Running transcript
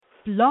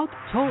Blog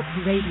Talk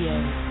Radio.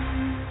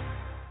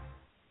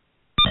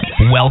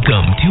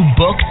 Welcome to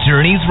Book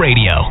Journeys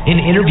Radio, an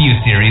interview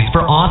series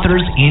for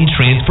authors in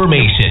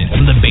transformation.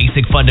 From the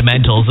basic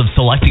fundamentals of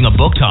selecting a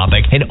book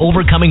topic and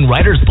overcoming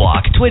writer's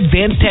block to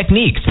advanced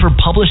techniques for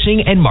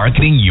publishing and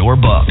marketing your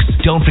books.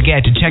 Don't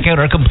forget to check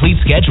out our complete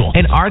schedule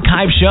and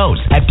archive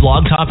shows at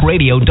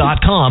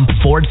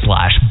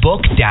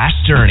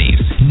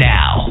blogtalkradio.com/book-journeys.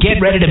 Now, get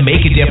ready to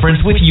make a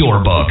difference with your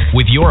book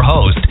with your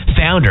host,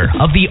 founder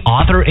of the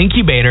Author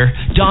Incubator,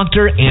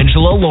 Dr.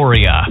 Angela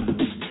Lauria.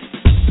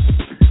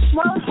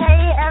 Well,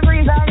 hey,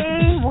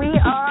 everybody. We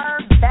are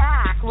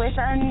back with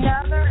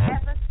another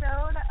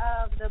episode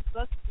of the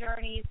Book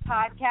Journeys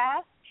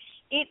podcast.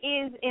 It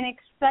is an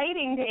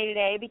exciting day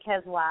today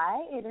because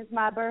why? It is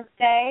my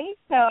birthday,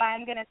 so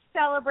I'm going to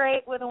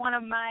celebrate with one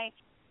of my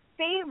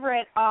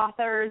favorite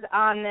authors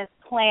on this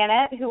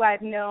planet who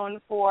I've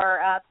known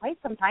for quite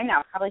some time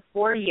now, probably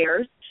 4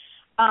 years.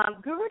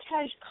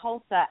 Gurutej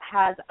Khalsa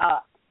has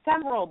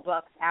several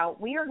books out.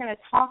 We are going to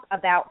talk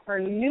about her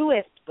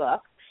newest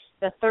book,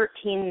 The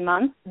 13th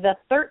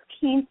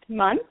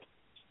month,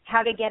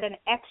 how to get an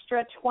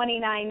extra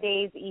 29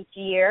 days each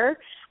year.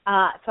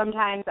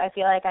 Sometimes I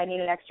feel like I need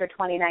an extra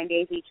 29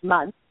 days each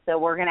month, so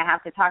we're going to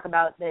have to talk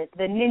about the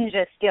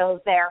ninja skills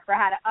there for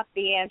how to up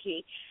the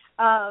ante.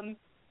 And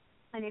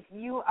if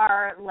you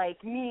are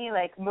like me,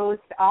 like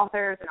most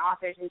authors and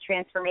authors in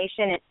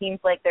transformation, it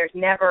seems like there's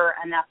never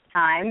enough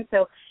time.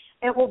 So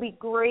it will be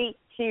great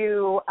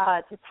to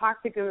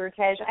talk to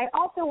Gurutej. I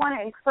also want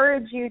to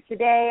encourage you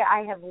today.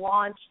 I have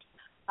launched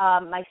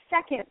my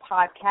second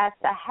podcast,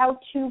 a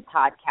how-to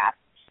podcast,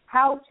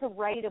 how to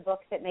write a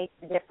book that makes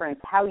a difference,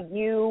 how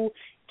you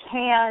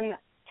can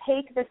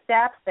take the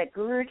steps that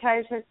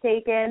Gurutej has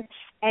taken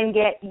and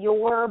get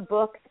your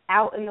books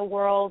out in the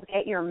world,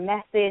 get your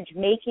message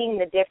making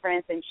the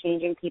difference and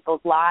changing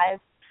people's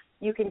lives.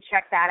 You can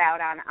check that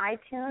out on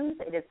iTunes.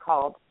 It is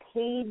called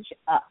Page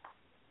Up.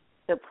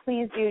 So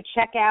please do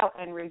check out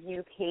and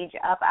review Page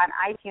Up on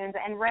iTunes.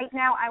 And right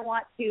now I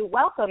want to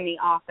welcome the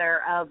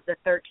author of The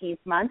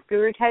 13th Month,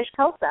 Gurutej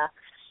Khalsa.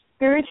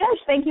 Gurutej,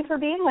 thank you for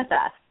being with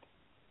us.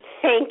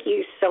 Thank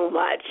you so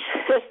much.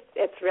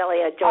 It's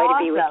really a joy to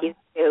be with you,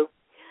 too.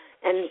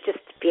 And just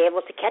to be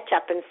able to catch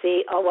up and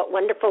see, what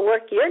wonderful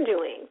work you're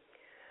doing.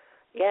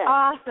 Yeah.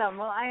 Awesome.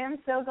 Well, I am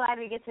so glad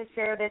we get to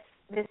share this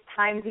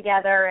time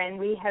together, and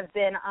we have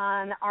been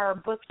on our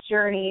book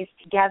journeys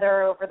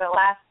together over the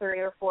last 3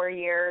 or 4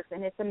 years,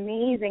 and it's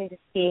amazing to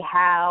see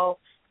how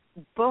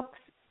books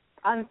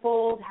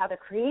unfold, how the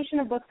creation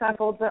of books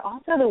unfolds, but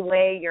also the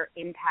way you're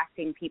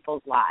impacting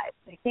people's lives.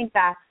 I think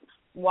that's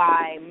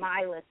why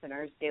my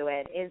listeners do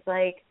it, is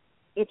like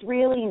it's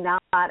really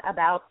not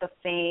about the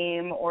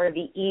fame or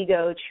the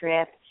ego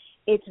trip.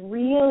 It's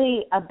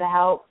really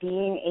about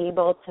being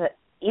able to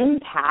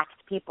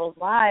impact people's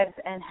lives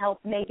and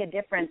help make a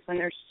difference when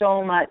there's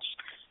so much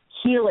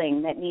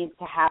healing that needs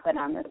to happen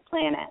on this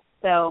planet.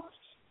 So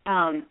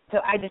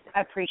I just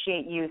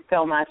appreciate you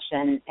so much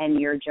and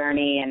your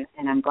journey,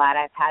 and I'm glad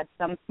I've had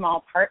some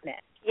small part in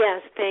it.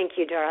 Yes, thank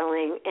you,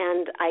 darling.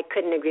 And I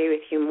couldn't agree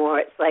with you more.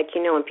 It's like,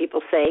 when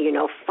people say,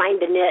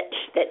 find a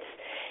niche that's,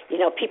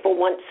 people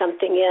want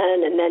something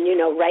in and then,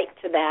 right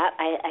to that.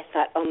 I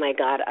thought, oh, my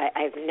God,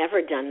 I've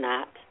never done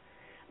that.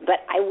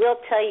 But I will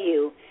tell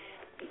you,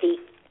 the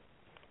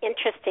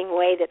interesting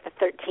way that the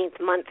 13th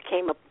month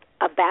came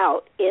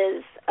about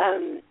is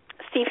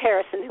Steve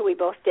Harrison, who we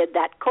both did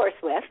that course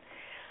with,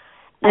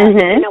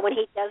 when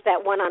he does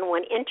that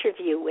one-on-one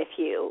interview with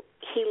you,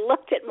 he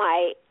looked at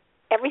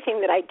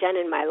everything that I'd done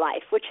in my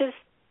life, which is,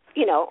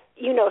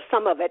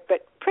 some of it,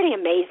 but pretty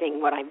amazing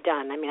what I've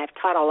done. I mean, I've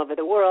taught all over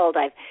the world.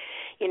 But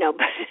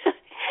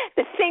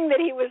the thing that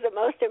he was the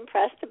most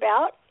impressed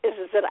about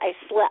is that I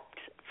slept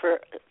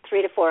for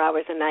 3 to 4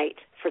 hours a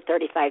night for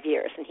 35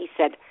 years. And he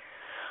said,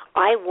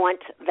 I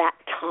want that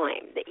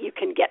time that you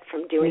can get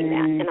from doing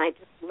that. And I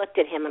just looked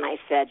at him and I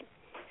said,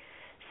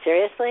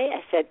 seriously?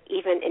 I said,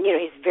 he's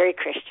very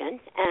Christian.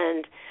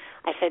 And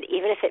I said,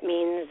 even if it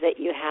means that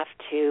you have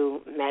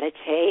to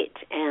meditate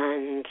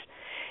and,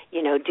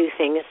 do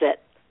things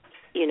that,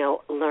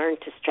 learn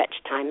to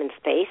stretch time and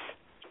space.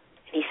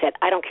 And he said,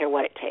 I don't care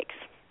what it takes.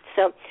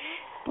 So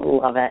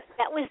love it.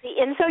 That was the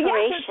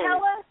inspiration. So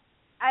tell us,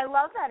 I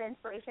love that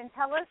inspiration.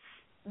 Tell us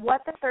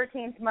what the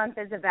 13th month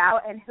is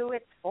about and who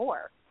it's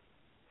for.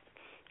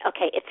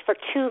 Okay, it's for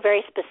 2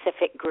 very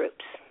specific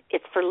groups.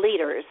 It's for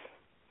leaders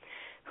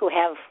who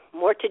have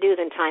more to do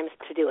than time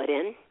to do it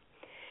in,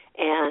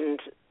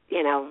 and,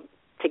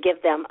 to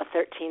give them a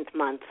 13th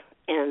month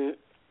in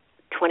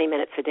 20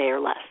 minutes a day or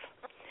less.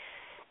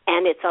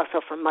 And it's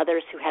also for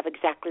mothers who have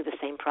exactly the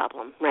same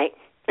problem, right?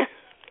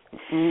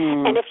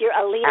 And if you're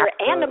a leader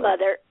and a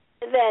mother,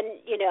 then,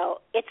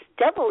 it's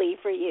doubly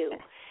for you.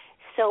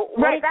 So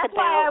right, that's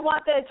why I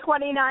want the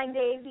 29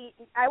 days.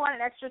 I want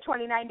an extra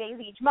 29 days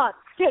each month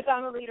because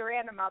I'm a leader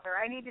and a mother.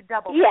 I need to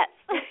double. Yes,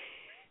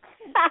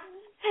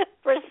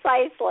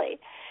 precisely.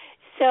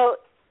 So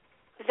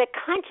the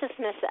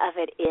consciousness of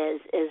it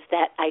is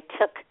that I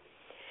took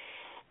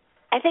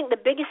I think the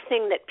biggest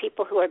thing that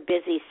people who are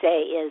busy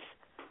say is,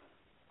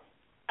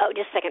 oh,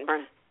 just a second,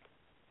 Berna.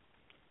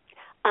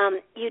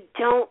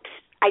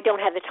 I don't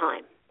have the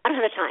time. I don't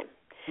have the time.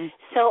 Mm-hmm.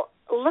 So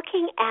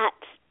looking at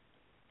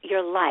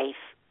your life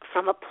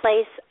from a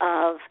place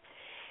of,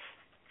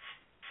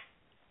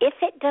 if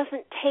it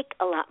doesn't take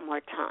a lot more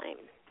time,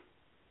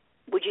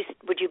 would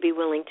you be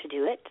willing to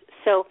do it?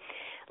 So,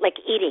 like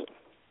eating,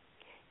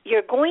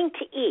 you're going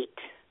to eat.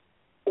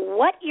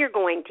 What you're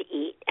going to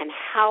eat and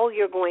how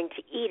you're going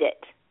to eat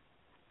it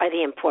are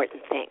the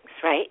important things,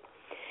 right?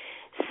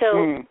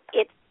 So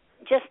it's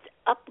just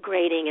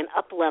upgrading and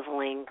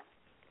up-leveling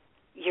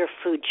your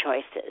food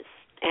choices.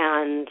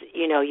 And,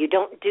 you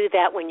don't do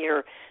that when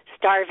you're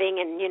starving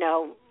and,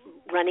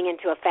 running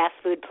into a fast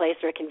food place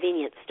or a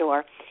convenience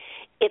store.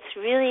 It's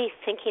really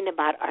thinking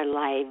about our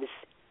lives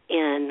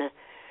in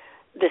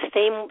the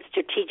same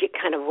strategic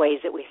kind of ways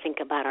that we think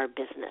about our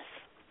business,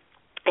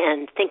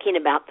 and thinking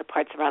about the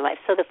parts of our life.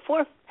 So the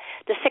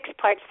 6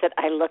 parts that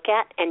I look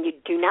at, and you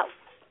do not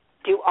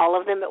do all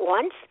of them at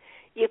once,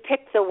 you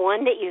pick the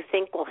one that you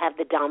think will have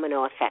the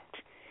domino effect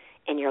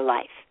in your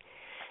life.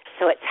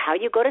 So it's how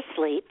you go to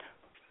sleep,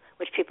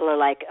 which people are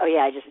like, oh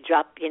yeah, I just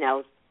drop,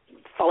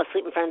 fall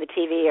asleep in front of the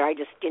TV, or I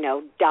just,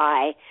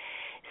 die.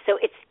 So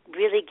it's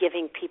really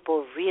giving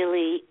people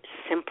really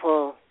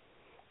simple,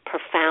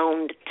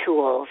 profound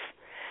tools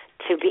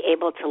to be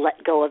able to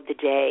let go of the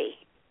day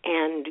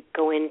and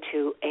go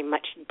into a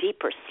much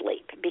deeper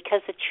sleep.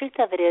 Because the truth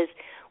of it is,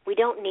 we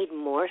don't need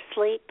more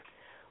sleep.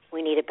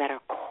 We need a better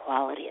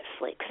quality of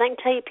sleep. Because I can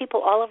tell you,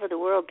 people all over the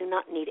world do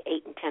not need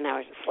 8 and 10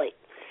 hours of sleep.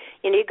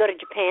 You go to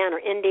Japan or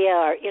India,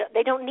 or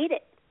they don't need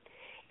it.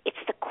 It's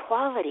the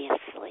quality of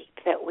sleep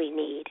that we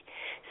need.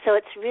 So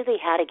it's really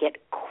how to get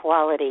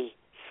quality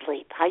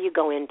sleep, how you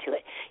go into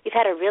it. You've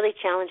had a really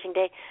challenging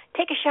day,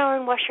 take a shower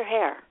and wash your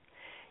hair.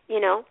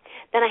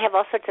 Then I have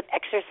all sorts of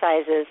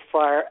exercises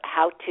for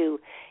how to,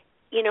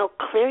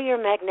 clear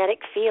your magnetic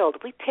field.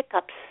 We pick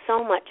up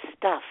so much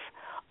stuff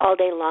all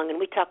day long, and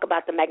we talk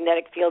about the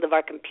magnetic field of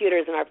our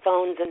computers and our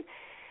phones,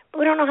 but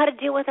we don't know how to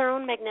deal with our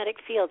own magnetic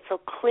field. So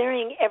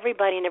clearing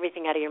everybody and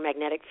everything out of your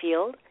magnetic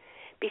field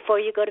before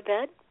you go to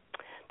bed,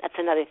 that's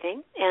another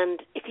thing.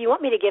 And if you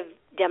want me to give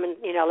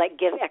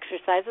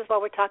exercises while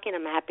we're talking,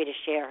 I'm happy to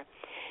share.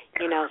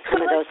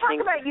 Some of those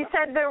things. You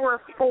said there were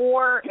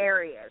 4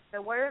 areas.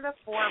 So what are the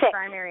 4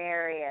 primary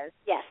areas?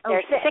 Yes, there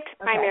are 6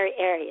 primary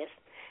areas.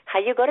 How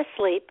you go to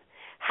sleep.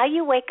 How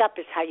you wake up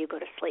is how you go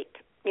to sleep.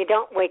 You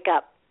don't wake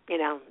up,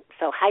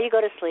 So how you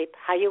go to sleep,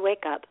 how you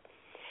wake up,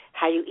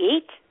 how you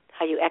eat,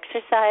 how you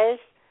exercise,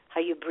 how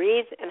you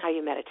breathe, and how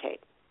you meditate.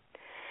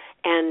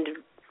 And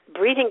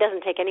breathing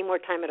doesn't take any more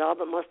time at all,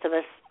 but most of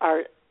us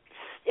are,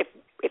 if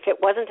it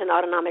wasn't an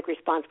autonomic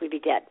response, we'd be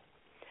dead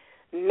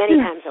many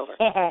times over.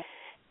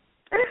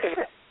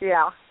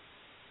 Yeah.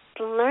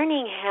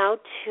 Learning how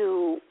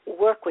to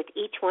work with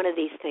each one of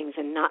these things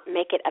and not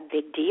make it a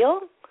big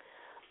deal,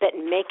 but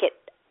make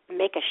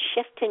a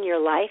shift in your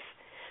life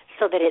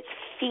so that it's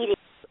feeding.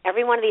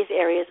 Every one of these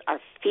areas are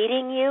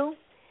feeding you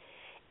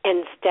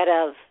instead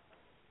of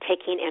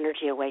taking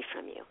energy away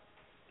from you.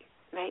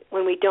 Right?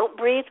 When we don't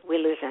breathe, we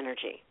lose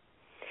energy.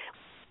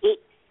 Eat,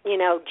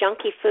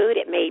 junky food.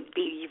 It may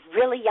be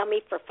really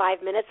yummy for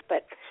 5 minutes,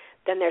 but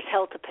then there's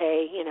hell to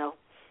pay,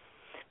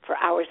 for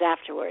hours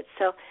afterwards.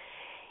 So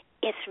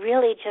it's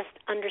really just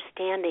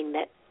understanding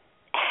that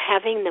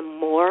having the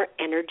more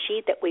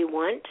energy that we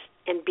want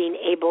and being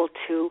able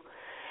to,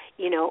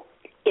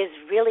 is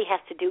really has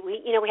to do.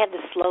 We have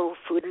the slow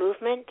food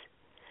movement,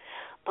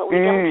 but we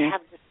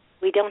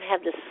don't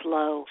have the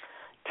slow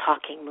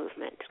talking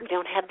movement. We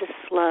don't have the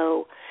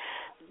slow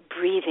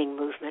breathing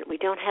movement. We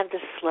don't have the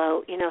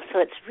slow, so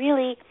it's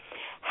really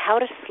how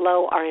to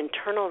slow our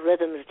internal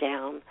rhythms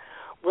down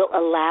will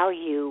allow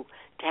you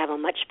to have a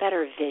much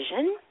better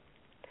vision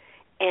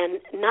and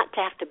not to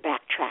have to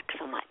backtrack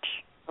so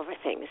much over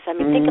things. I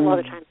mean, think of all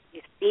the times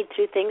you speed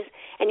through things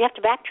and you have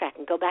to backtrack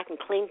and go back and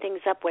clean things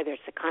up, whether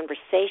it's a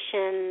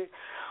conversation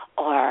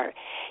or,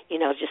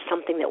 just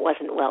something that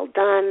wasn't well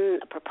done,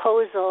 a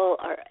proposal,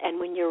 and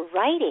when you're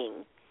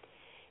writing,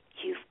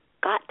 you've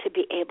got to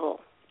be able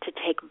to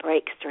take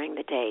breaks during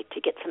the day,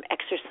 to get some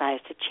exercise,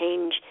 to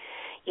change,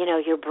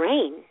 your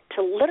brain,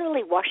 to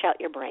literally wash out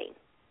your brain.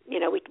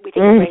 We think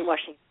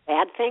brainwashing is a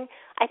bad thing.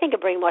 I think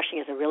brainwashing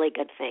is a really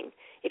good thing.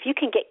 If you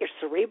can get your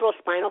cerebral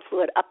spinal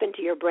fluid up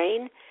into your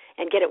brain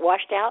and get it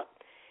washed out,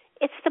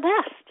 it's the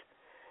best,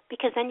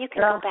 because then you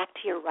can go back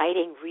to your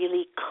writing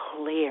really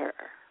clear,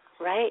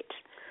 right?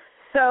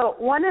 So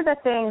one of the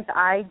things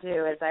I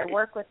do is I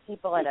work with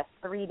people at a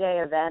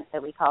 3-day event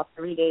that we call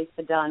 3 Days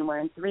to Done, where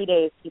in 3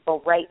 days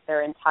people write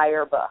their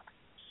entire book.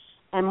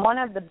 And one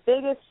of the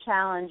biggest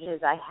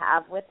challenges I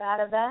have with that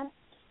event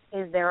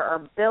is there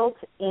are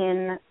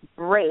built-in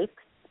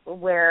breaks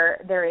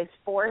where there is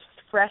forced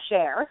fresh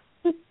air.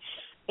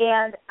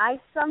 And I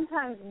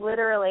sometimes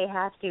literally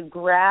have to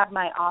grab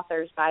my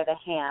authors by the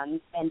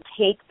hands and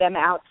take them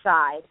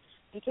outside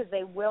because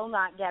they will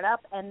not get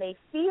up and they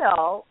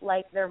feel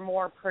like they're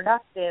more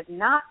productive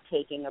not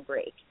taking a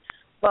break.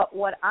 But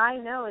what I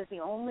know is the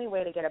only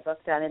way to get a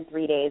book done in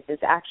 3 days is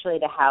actually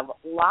to have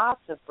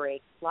lots of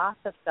breaks,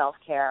 lots of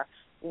self-care,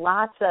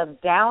 lots of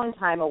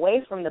downtime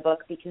away from the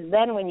book, because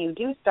then when you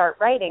do start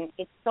writing,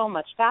 it's so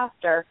much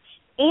faster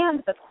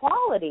and the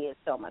quality is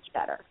so much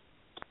better.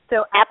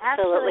 So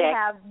Absolutely. I actually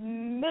have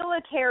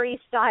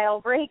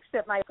military-style breaks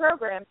at my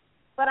program,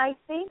 but I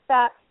think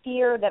that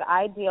fear that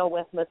I deal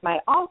with my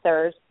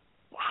authors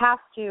has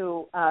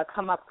to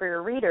come up for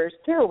your readers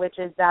too, which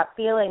is that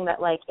feeling that,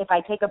 like, if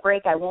I take a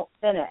break, I won't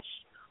finish,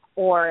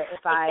 or if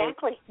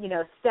exactly.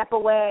 I, step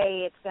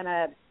away, it's going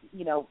to,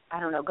 I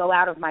don't know, go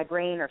out of my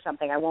brain or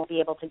something. I won't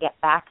be able to get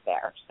back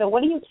there. So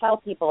what do you tell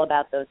people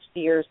about those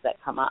fears that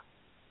come up?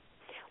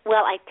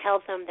 Well, I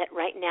tell them that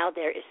right now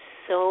there is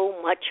so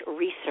much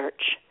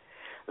research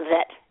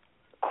that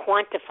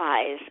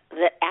quantifies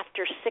that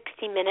after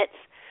 60 minutes,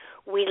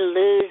 we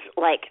lose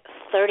like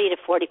 30 to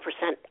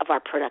 40% of our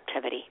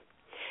productivity.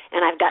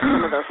 And I've got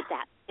some of those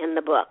stats in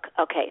the book.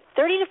 Okay,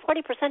 30 to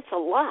 40% is a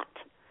lot,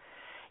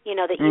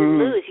 that you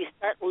lose. You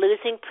start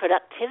losing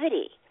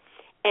productivity.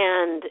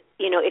 And,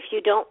 if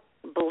you don't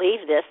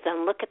believe this,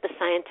 then look at the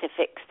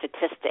scientific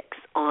statistics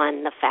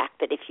on the fact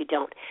that if you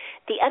don't.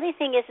 The other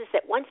thing is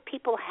that once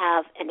people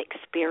have an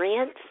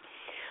experience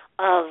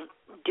of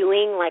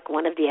doing like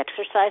one of the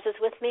exercises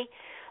with me,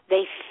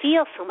 they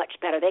feel so much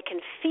better. They can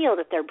feel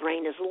that their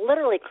brain is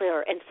literally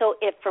clearer. And so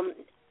if from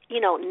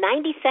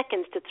 90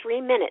 seconds to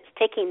 3 minutes,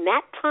 taking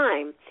that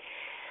time,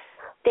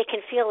 they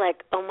can feel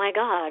like, oh, my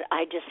God,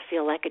 I just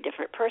feel like a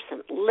different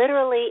person,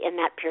 literally in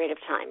that period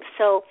of time.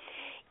 So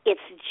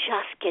it's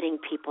just getting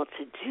people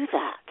to do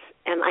that.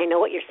 And I know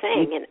what you're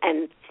saying.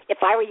 And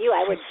if I were you,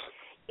 I would,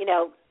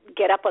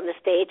 get up on the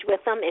stage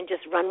with them and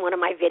just run one of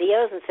my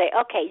videos and say,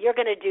 okay, you're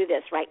going to do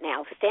this right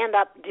now. Stand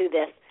up, do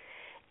this.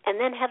 And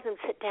then have them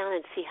sit down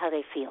and see how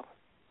they feel.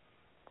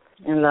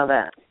 I love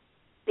it.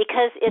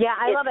 Because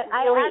I love it. Really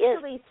I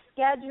actually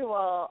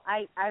schedule,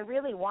 I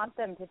really want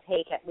them to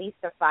take at least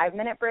a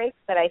 5-minute break,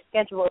 but I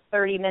schedule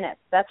 30 minutes.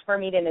 That's for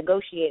me to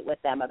negotiate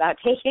with them about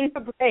taking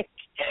a break.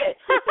 It's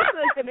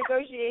like the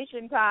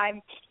negotiation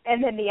time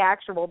and then the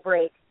actual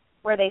break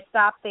where they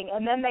stop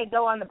and then they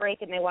go on the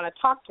break and they want to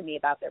talk to me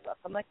about their book.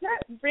 I'm like, no,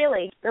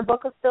 really, your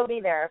book will still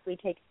be there if we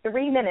take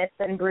 3 minutes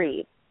and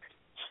breathe.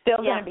 Still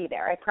going to be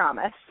there, I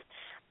promise.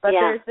 But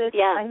there's this,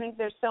 I think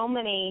there's so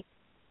many,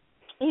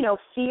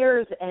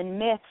 fears and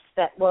myths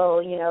that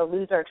will,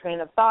 lose our train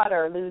of thought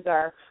or lose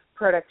our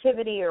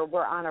productivity or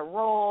we're on a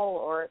roll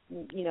or,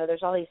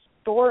 there's all these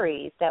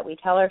stories that we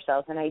tell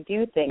ourselves. And I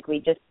do think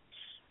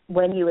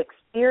when you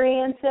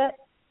experience it,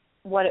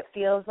 what it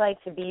feels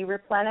like to be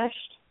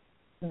replenished,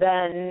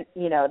 then,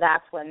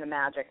 that's when the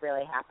magic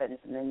really happens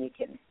and then you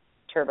can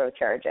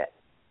turbocharge it.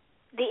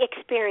 The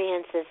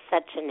experience is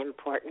such an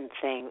important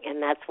thing,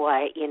 and that's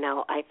why,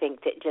 I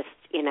think that just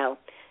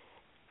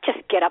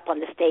get up on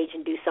the stage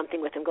and do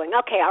something with them going,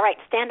 okay, all right,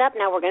 stand up,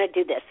 now we're going to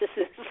do this. This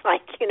is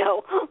like,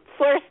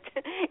 first,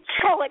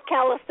 call it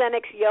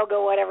calisthenics, yoga,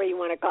 whatever you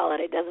want to call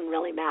it. It doesn't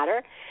really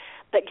matter.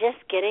 But just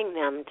getting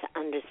them to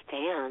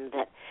understand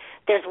that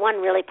there's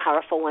one really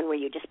powerful one where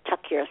you just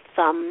tuck your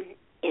thumb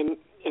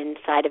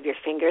inside of your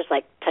fingers,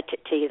 like touch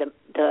it to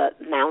the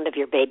mound of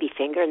your baby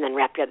finger and then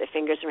wrap your other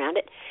fingers around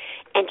it.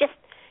 And just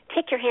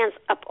take your hands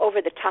up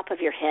over the top of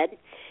your head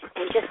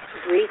and just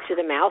breathe through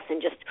the mouth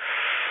and just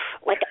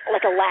like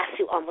a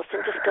lasso almost,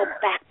 and just go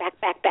back,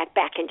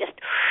 and just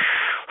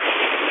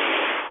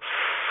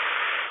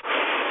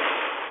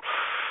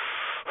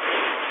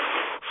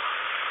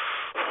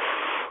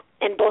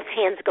and both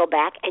hands go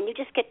back, and you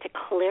just get to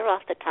clear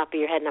off the top of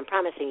your head. And I'm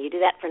promising you do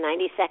that for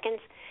 90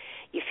 seconds.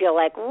 You feel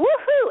like,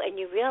 woohoo, and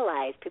you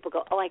realize, people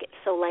go, oh, I get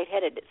so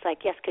lightheaded. It's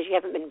like, yes, because you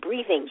haven't been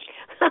breathing.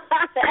 No,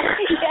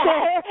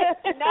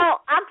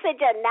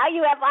 oxygen. Now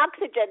you have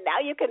oxygen.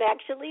 Now you can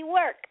actually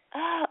work,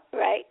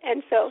 right?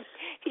 And so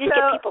if you just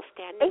get people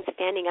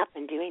standing up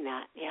and doing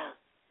that,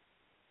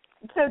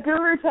 So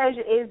Gurutej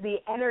is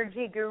the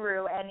energy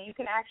guru, and you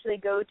can actually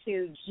go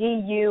to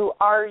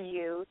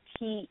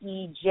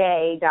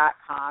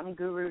gurutej.com,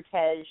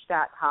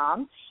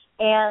 gurutej.com.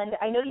 And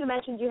I know you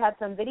mentioned you had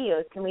some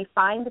videos. Can we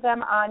find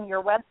them on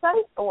your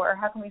website, or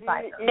how can we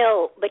find them?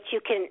 No, but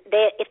you can.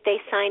 If they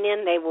sign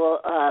in, they will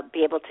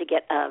be able to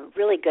get a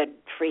really good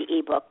free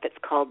ebook that's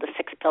called The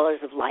 6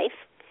 Pillars of Life.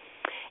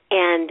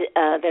 And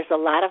there's a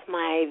lot of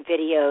my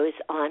videos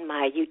on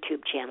my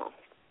YouTube channel.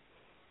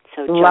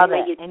 So join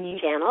my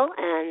YouTube channel,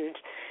 and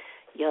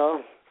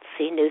you'll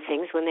see new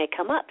things when they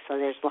come up. So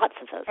there's lots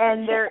of those.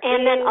 And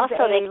then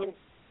also they can.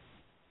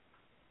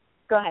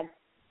 Go ahead.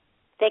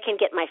 They can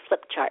get my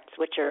flip charts,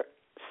 which are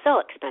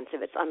so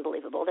expensive, it's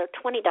unbelievable. They're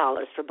 $20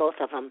 for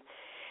both of them.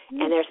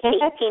 And there's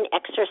 18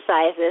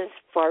 exercises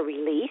for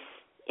release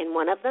in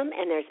one of them,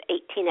 and there's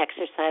 18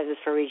 exercises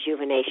for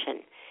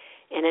rejuvenation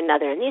in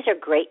another. And these are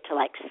great to,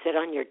 like, sit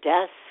on your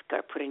desk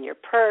or put in your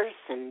purse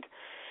and,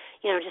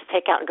 just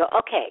take out and go,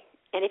 okay.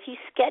 And if you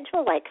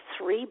schedule, like,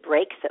 3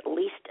 breaks at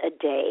least a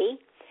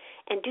day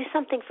and do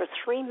something for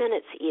 3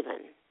 minutes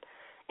even,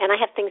 and I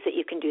have things that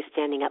you can do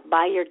standing up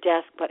by your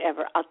desk,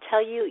 whatever. I'll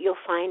tell you, you'll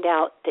find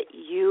out that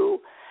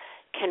you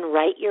can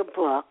write your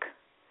book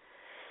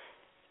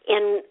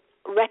in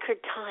record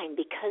time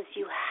because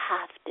you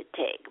have to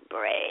take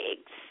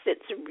breaks.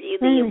 It's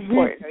really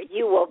important, or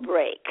you will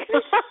break.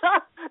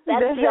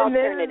 That's the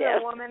alternative. This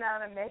is a woman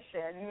on a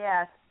mission,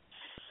 yes.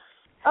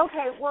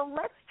 Okay, well,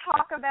 let's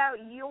talk about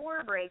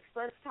your breaks.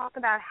 Let's talk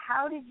about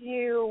how did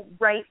you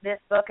write this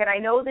book? And I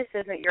know this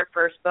isn't your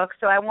first book,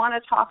 so I want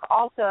to talk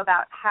also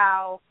about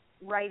how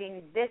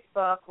writing this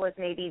book was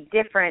maybe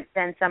different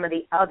than some of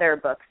the other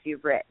books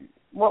you've written.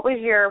 What was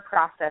your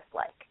process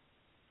like?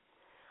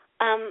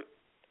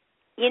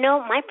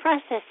 My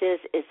process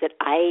is that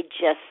I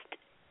just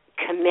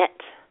commit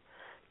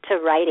to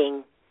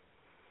writing,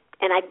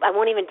 and I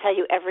won't even tell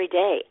you every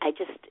day. I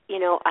just,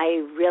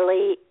 I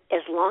really,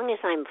 as long as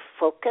I'm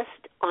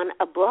focused on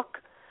a book,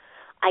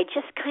 I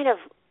just kind of,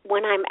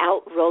 when I'm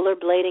out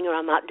rollerblading or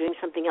I'm out doing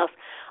something else,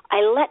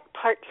 I let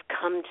parts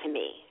come to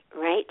me,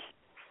 right?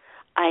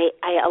 I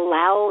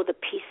allow the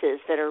pieces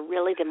that are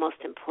really the most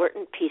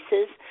important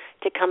pieces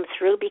to come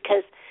through,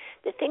 because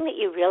the thing that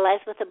you realize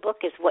with a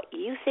book is what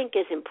you think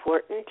is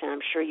important, and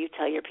I'm sure you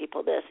tell your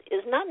people this,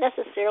 is not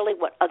necessarily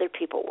what other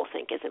people will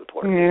think is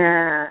important.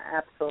 Yeah,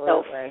 absolutely.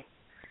 So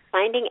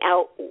finding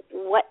out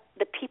what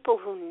the people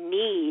who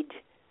need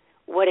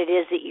what it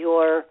is that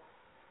you're,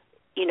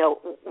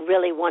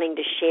 really wanting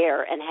to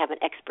share and have an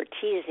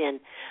expertise in,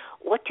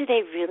 what do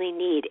they really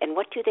need and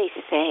what do they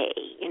say?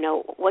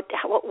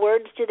 What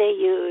words do they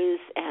use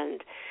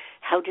and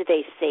how do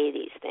they say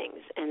these things?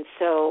 And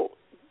so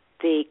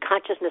the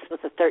consciousness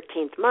with the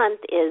 13th month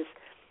is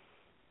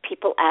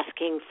people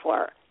asking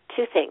for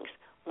two things,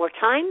 more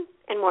time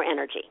and more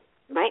energy,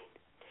 right?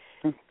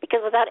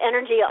 Because without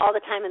energy, all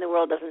the time in the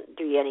world doesn't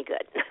do you any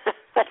good.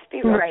 Let's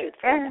be real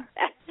truthful.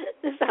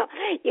 So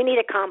you need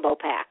a combo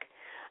pack.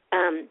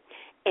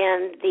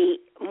 And the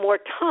more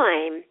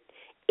time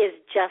is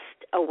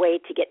just a way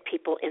to get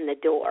people in the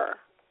door.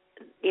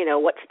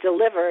 What's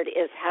delivered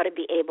is how to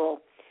be able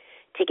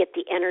to get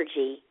the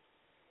energy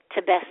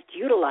to best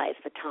utilize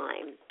the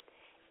time.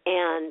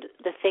 And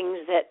the things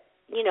that,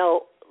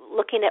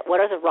 looking at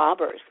what are the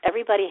robbers.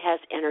 Everybody has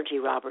energy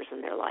robbers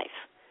in their life.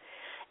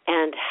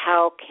 And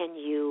how can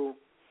you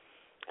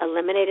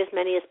eliminate as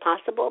many as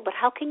possible, but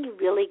how can you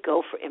really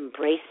go for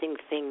embracing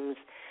things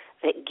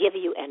that give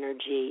you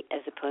energy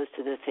as opposed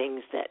to the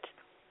things that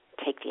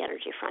take the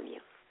energy from you?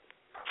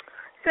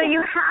 So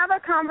you have a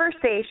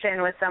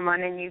conversation with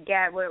someone and you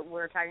get,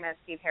 we're talking about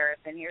Steve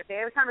Harrison here, so you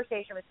have a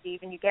conversation with Steve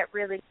and you get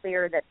really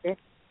clear that this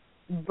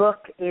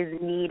book is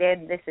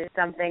needed. This is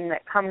something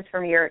that comes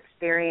from your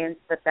experience,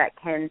 but that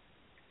can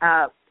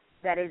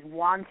that is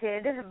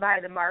wanted by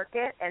the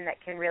market and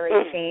that can really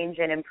change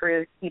and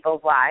improve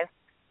people's lives.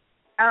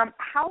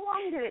 How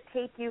long did it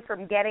take you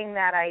from getting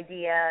that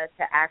idea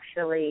to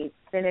actually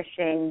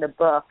finishing the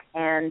book,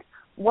 and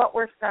what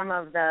were some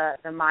of the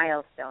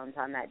milestones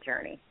on that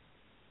journey?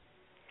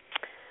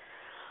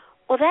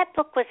 Well, that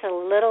book was a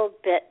little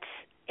bit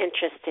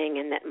interesting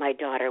in that my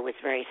daughter was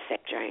very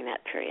sick during that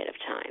period of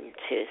time,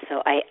 too.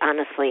 So I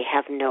honestly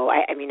have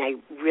I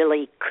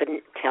really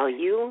couldn't tell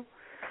you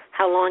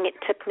how long it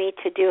took me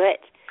to do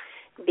it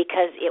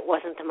because it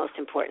wasn't the most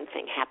important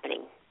thing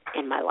happening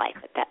in my life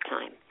at that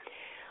time.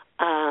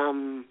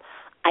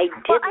 I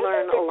did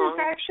learn along.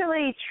 This is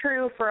actually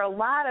true for a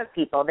lot of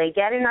people. They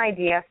get an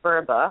idea for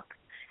a book,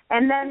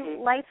 and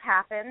then life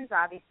happens.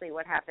 Obviously,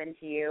 what happened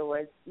to you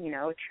was,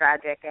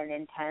 tragic and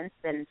intense,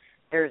 and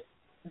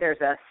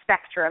there's a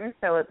spectrum.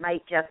 So it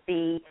might just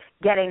be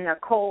getting a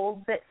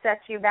cold that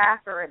sets you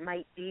back, or it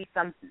might be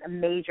a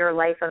major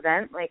life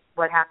event like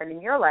what happened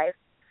in your life.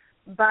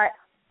 But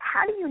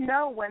how do you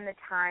know when the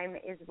time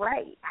is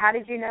right? How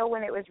did you know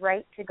when it was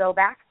right to go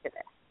back to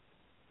this?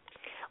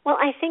 Well,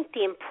 I think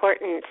the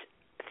important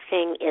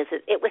thing is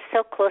that it was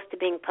so close to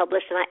being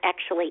published, and I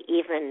actually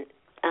even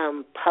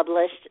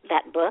published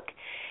that book.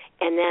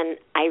 And then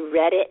I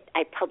read it.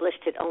 I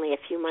published it only a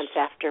few months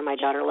after my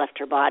daughter left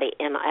her body,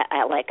 and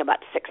I like about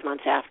 6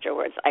 months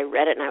afterwards, I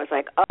read it, and I was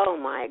like, oh,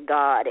 my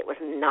God, it was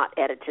not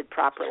edited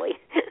properly.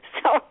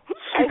 So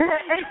I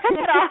took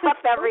it off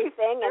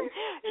everything and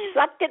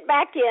sucked it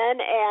back in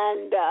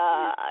and,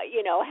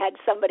 had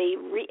somebody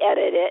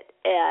re-edit it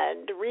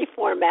and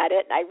reformat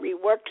it. I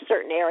reworked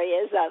certain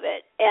areas of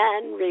it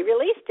and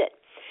re-released it.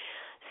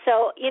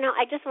 So,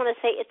 I just want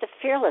to say it's a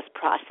fearless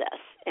process,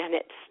 and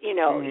it's,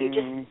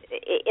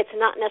 it's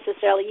not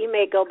necessarily, you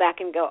may go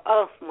back and go,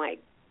 oh, my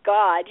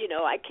God,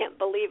 I can't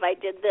believe I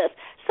did this.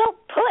 So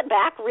pull it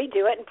back,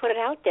 redo it, and put it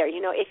out there.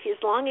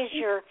 As long as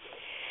you're,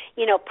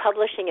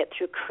 publishing it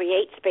through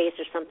CreateSpace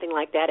or something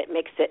like that, it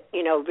makes it,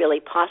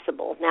 really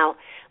possible. Now,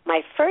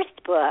 my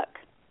first book,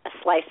 A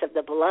Slice of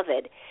the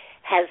Beloved,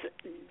 has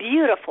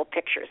beautiful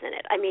pictures in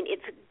it. I mean,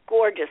 it's a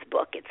gorgeous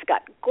book. It's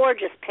got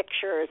gorgeous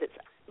pictures.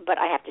 But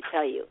I have to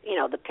tell you,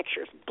 the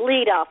pictures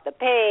bleed off the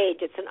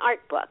page. It's an art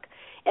book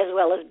as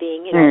well as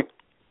being, a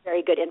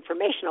very good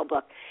informational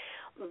book.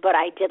 But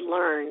I did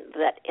learn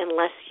that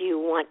unless you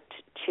want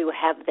to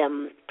have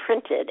them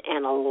printed,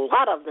 and a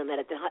lot of them at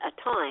a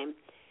time,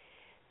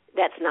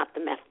 that's not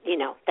the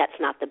that's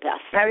not the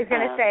best. I was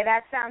going to say,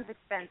 that sounds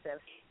expensive.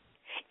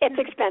 It's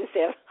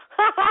expensive.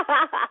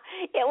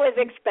 It was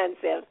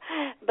expensive,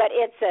 but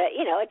it's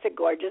a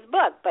gorgeous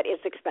book, but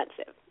it's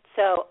expensive.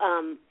 So,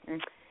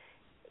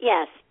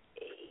 yes,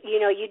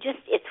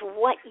 it's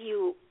what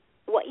you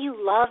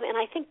love, and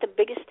I think the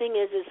biggest thing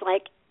is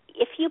like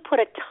if you put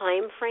a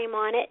time frame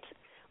on it,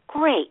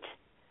 great.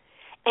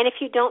 And if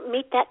you don't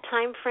meet that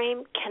time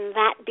frame, can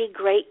that be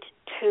great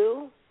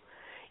too?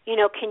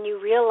 Can you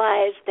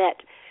realize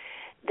that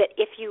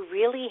if you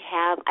really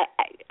have,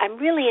 I'm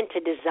really into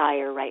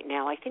desire right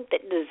now. I think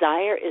that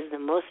desire is the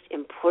most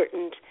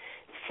important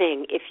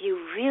thing. If you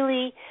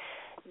really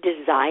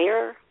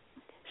desire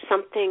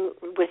something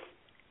with,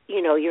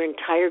 your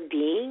entire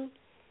being,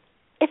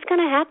 it's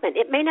going to happen.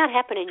 It may not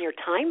happen in your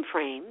time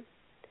frame,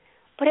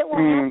 but it will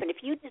happen. If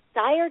you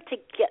desire to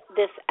get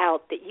this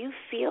out, that you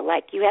feel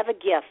like you have a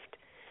gift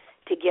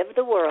to give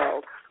the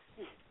world,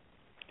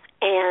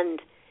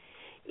 and,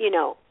 you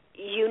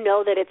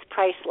know that it's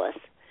priceless,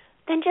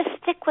 then just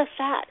stick with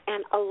that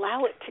and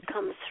allow it to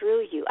come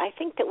through you. I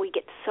think that we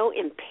get so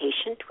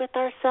impatient with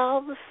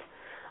ourselves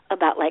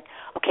about like,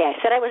 okay, I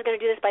said I was going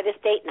to do this by this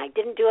date and I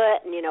didn't do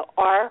it, and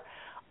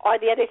or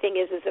the other thing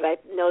is that I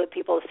know that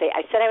people say,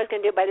 I said I was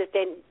going to do it by this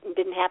date and it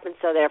didn't happen,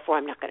 so therefore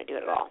I'm not going to do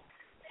it at all.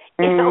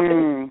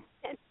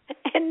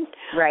 And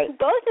right.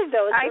 Both of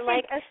those I are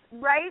think like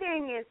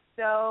writing is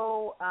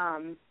so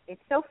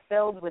it's so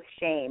filled with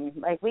shame.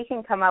 Like we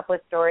can come up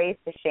with stories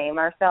to shame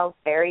ourselves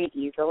very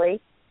easily.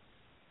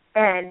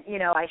 And,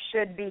 I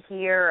should be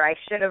here, or I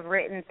should have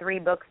written 3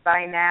 books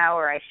by now,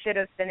 or I should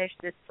have finished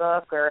this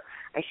book, or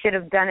I should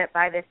have done it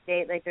by this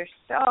date. Like there's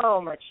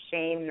so much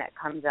shame that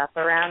comes up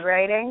around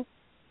writing.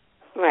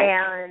 Right.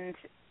 And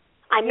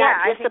I'm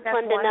not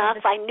disciplined enough.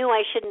 I knew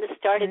I shouldn't have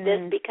started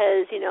this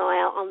because,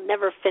 I'll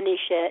never finish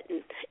it.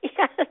 And,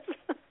 yes.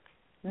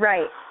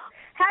 Right.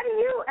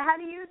 How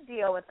do you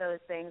deal with those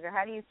things, or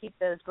how do you keep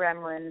those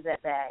gremlins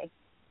at bay?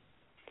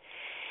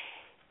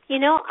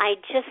 I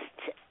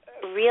just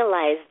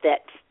realized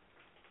that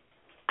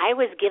I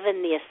was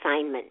given the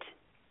assignment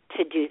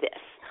to do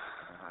this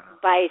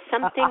by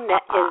something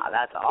that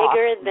is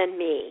bigger than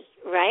me,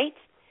 right?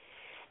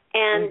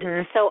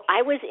 And so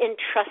I was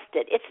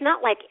entrusted. It's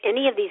not like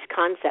any of these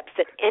concepts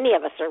that any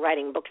of us are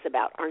writing books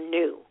about are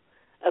new,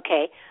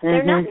 okay?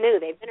 They're not new.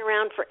 They've been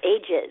around for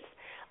ages.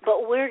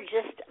 But we're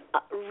just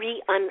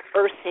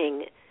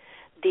re-unearthing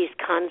these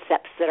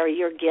concepts that are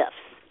your gifts.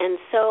 And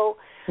so,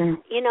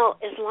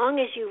 as long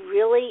as you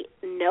really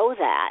know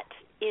that,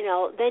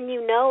 then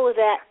you know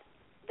that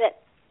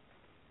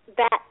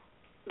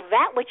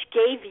which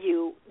gave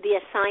you the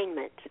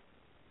assignment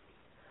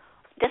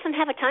doesn't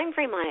have a time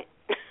frame on it.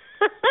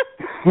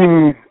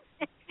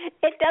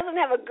 It doesn't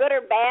have a good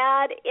or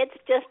bad. It's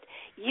just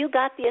you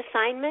got the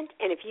assignment,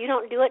 and if you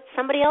don't do it,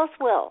 somebody else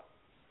will.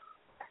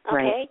 Okay?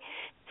 Right.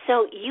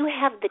 So you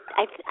have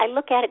I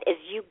look at it as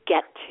you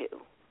get to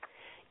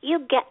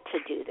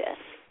do this.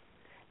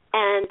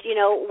 And,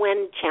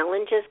 when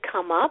challenges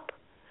come up,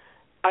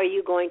 are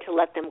you going to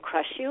let them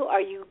crush you?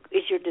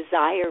 Is your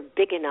desire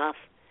big enough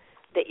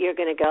that you're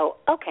going to go,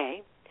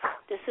 okay,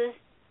 this is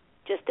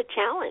just a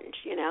challenge,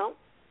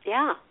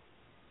 Yeah.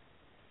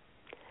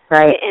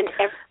 Right. And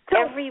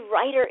every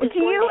writer is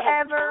going to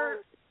have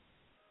challenges.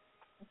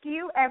 Do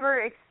you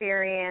ever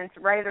experience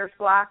writer's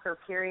block or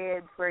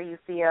periods where you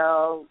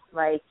feel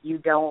like you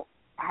don't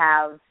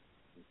have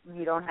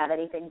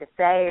anything to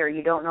say, or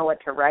you don't know what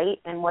to write?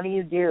 And what do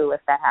you do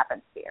if that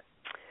happens to you?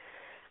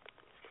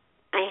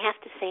 I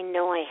have to say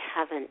no, I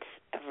haven't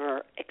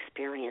ever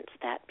experienced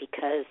that,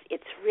 because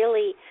it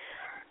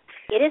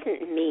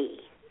isn't me.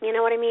 You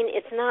know what I mean?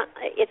 It's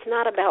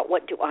not about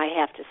what do I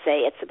have to say.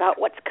 It's about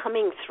what's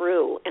coming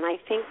through. And I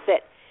think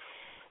that,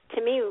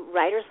 to me,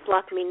 writer's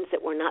block means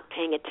that we're not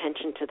paying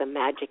attention to the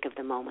magic of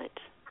the moment.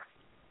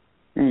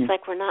 It's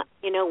like we're not,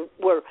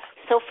 we're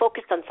so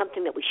focused on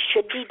something that we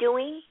should be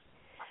doing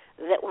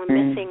that we're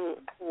missing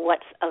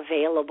what's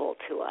available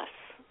to us,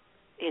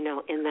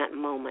 in that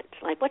moment.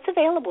 Like, what's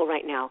available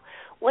right now?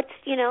 What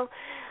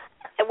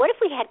if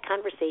we had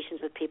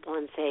conversations with people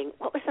and saying,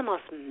 what was the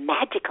most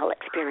magical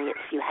experience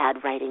you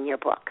had writing your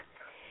book?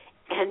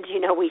 And,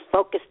 we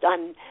focused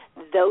on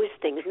those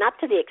things, not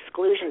to the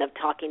exclusion of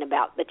talking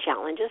about the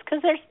challenges,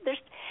 because there's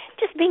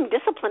just being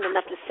disciplined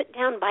enough to sit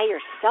down by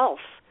yourself,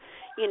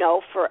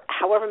 for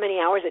however many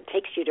hours it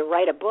takes you to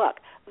write a book.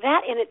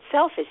 That in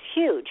itself is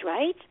huge,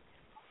 right?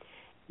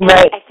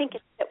 Right. And I think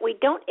it's that we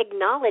don't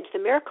acknowledge the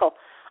miracle.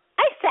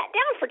 I sat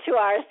down for 2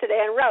 hours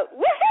today and wrote,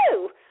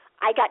 woohoo!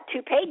 I got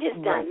 2 pages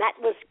done. That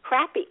was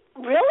crappy.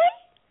 Really?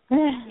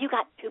 You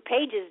got 2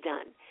 pages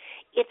done.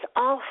 It's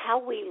all how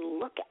we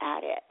look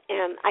at it.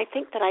 And I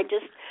think that I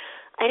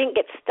didn't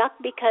get stuck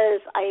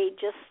because I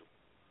just,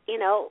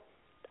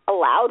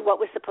 allowed what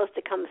was supposed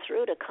to come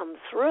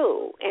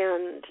through.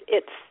 And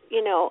it's,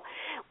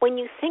 when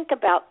you think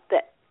about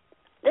that,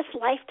 this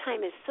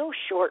lifetime is so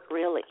short,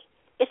 really.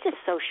 It's just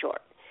so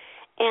short.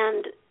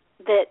 And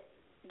that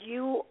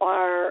you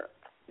are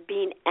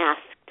being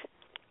asked,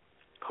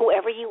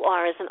 whoever you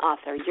are as an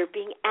author, you're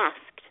being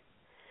asked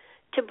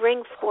to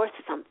bring forth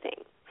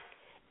something.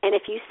 And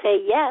if you say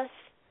yes,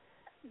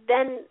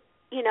 then,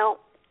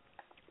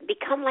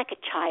 become like a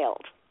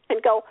child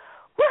and go,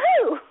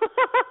 woohoo!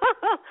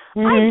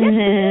 I get to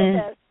do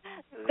this.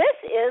 This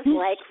is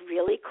like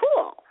really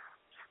cool,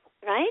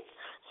 right?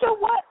 So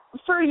what,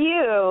 for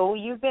you,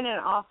 you've been an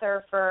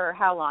author for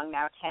how long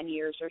now, 10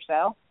 years or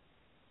so?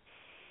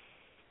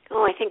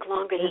 Oh, I think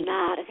longer than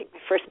that. I think my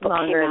first book came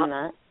out. Longer than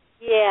that?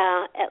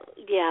 Yeah,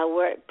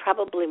 we're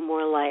probably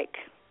more like,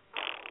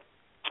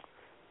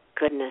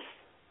 goodness.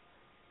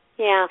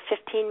 Yeah,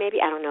 15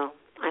 maybe. I don't know.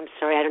 I'm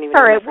sorry, I don't even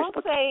know my first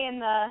book.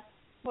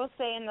 We'll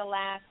say in the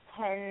last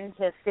 10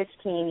 to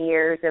 15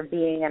 years of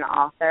being an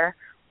author,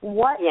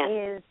 what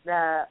is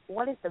the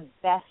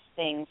best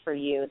thing for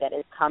you that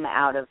has come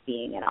out of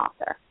being an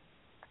author?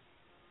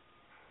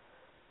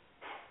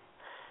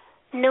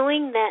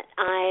 Knowing that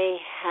I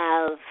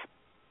have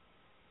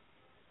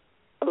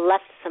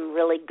left some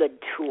really good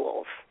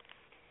tools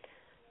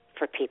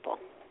for people.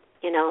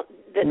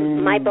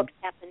 My books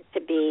happen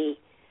to be,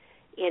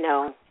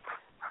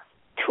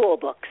 tool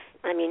books.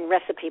 I mean,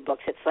 recipe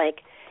books. It's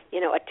like,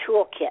 a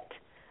toolkit.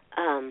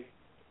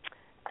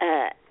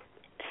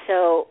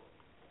 So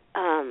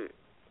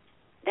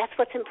that's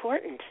what's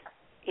important.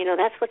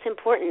 That's what's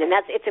important. And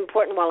it's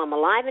important while I'm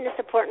alive, and it's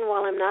important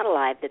while I'm not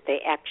alive, that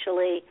they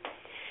actually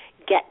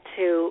get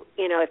to,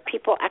 if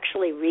people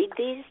actually read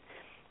these.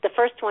 The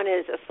first one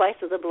is A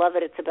Slice of the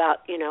Beloved. It's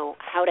about,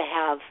 how to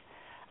have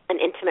an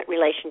intimate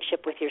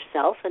relationship with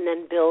yourself and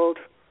then build,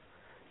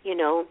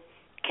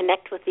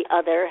 connect with the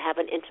other, have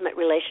an intimate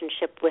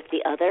relationship with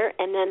the other,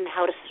 and then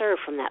how to serve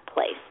from that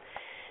place.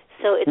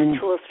 So it's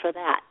tools for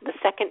that. The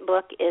second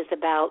book is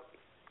about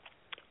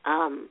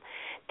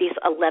these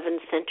 11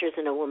 centers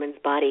in a woman's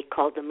body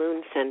called the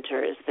moon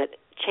centers that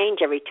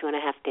change every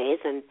 2.5 days.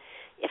 And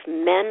if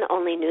men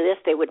only knew this,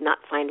 they would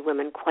not find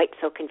women quite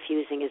so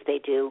confusing as they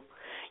do,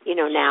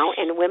 now.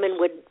 And women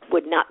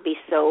would not be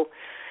so,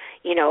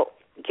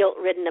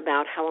 guilt-ridden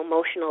about how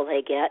emotional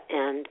they get,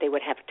 and they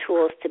would have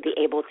tools to be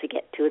able to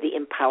get to the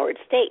empowered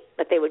state.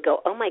 But they would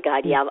go, oh, my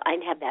God, yeah, I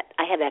have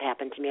that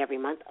happen to me every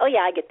month. Oh, yeah,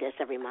 I get this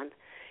every month,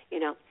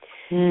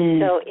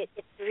 So it's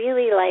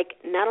really like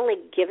not only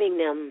giving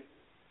them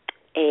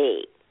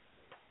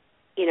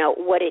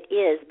what it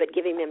is, but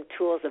giving them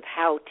tools of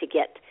how to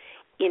get,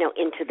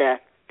 into the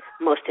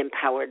most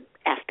empowered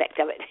aspects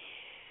of it.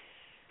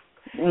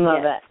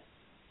 Love it.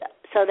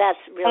 So that's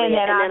really and it.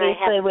 Then and then I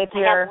have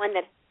one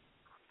that.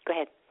 Go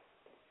ahead.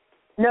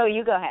 No,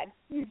 you go ahead.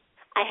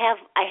 I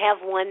have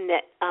one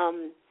that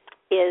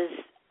is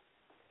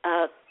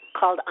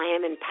called I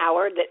Am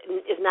Empowered. That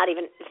it's not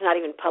even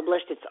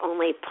published. It's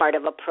only part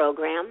of a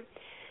program,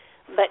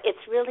 but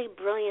it's really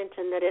brilliant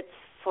in that it's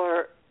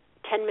for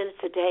 10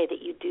 minutes a day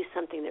that you do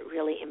something that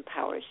really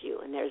empowers you.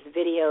 And there's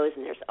videos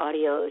and there's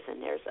audios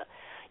and there's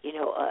you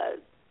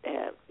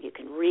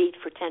can read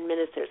for 10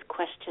 minutes. There's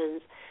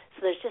questions.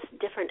 So there's just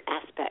different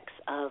aspects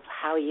of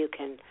how you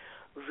can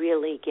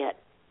really get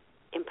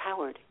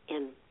empowered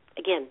in,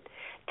 again,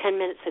 10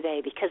 minutes a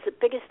day. Because the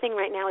biggest thing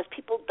right now is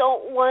people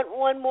don't want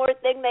one more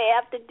thing they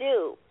have to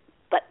do.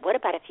 But what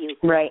about if you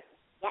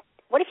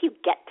what if you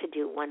get to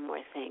do one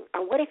more thing?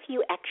 Or what if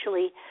you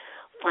actually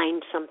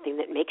find something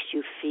that makes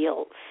you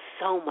feel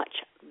so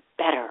much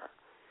better,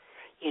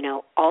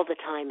 all the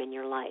time in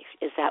your life?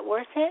 Is that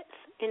worth it,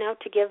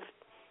 to give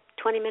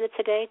 20 minutes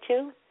a day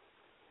to?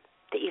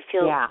 That you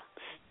feel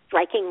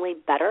strikingly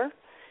better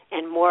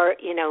and more,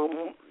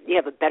 you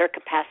have a better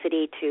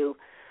capacity to,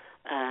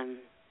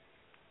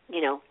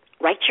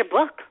 write your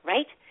book,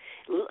 right?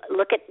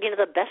 Look at,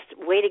 the best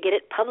way to get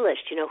it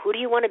published. Who do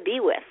you want to be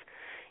with?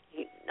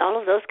 All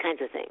of those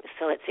kinds of things.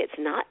 So it's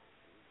not,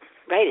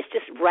 right, it's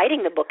just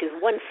writing the book is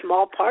one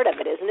small part of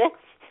it, isn't it?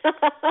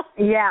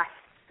 Yes,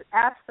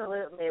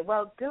 absolutely.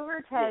 Well,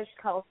 Gurutej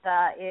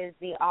Khalsa is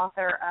the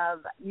author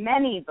of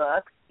many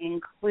books,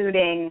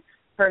 including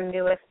her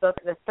newest book,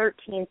 The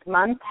 13th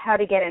Month, How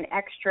to Get an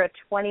Extra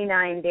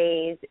 29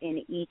 Days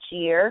in Each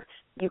Year.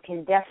 You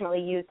can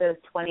definitely use those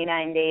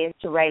 29 days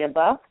to write a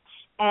book.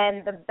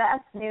 And the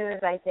best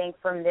news, I think,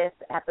 from this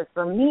episode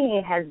for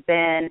me has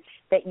been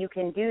that you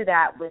can do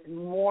that with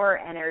more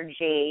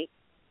energy,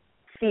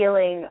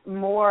 feeling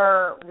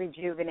more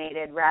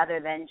rejuvenated rather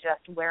than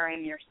just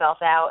wearing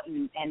yourself out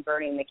and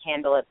burning the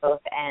candle at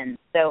both ends.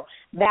 So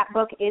that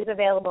book is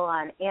available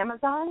on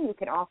Amazon. You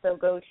can also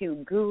go to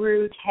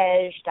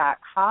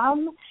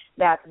gurutej.com.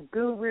 That's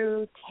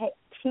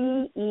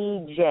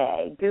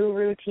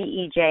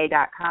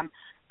gurutej.com.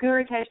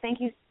 Gurutej, thank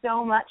you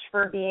so much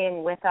for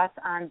being with us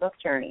on Book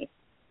Journeys.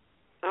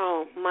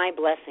 Oh, my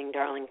blessing,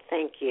 darling.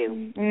 Thank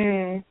you.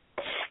 Mm-hmm.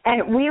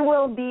 And we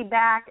will be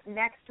back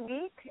next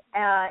week.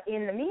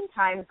 In the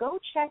meantime, go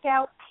check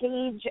out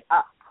Page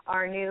Up,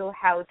 our new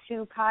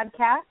how-to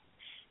podcast,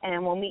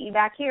 and we'll meet you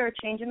back here,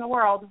 changing the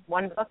world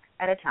one book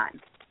at a time.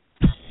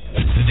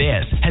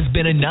 This has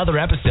been another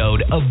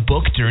episode of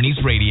Book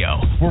Journeys Radio,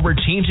 where we're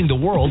changing the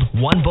world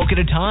one book at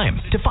a time.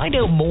 To find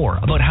out more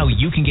about how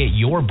you can get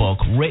your book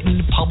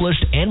written,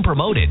 published, and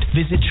promoted,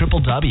 visit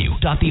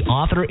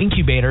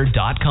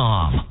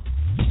www.theauthorincubator.com.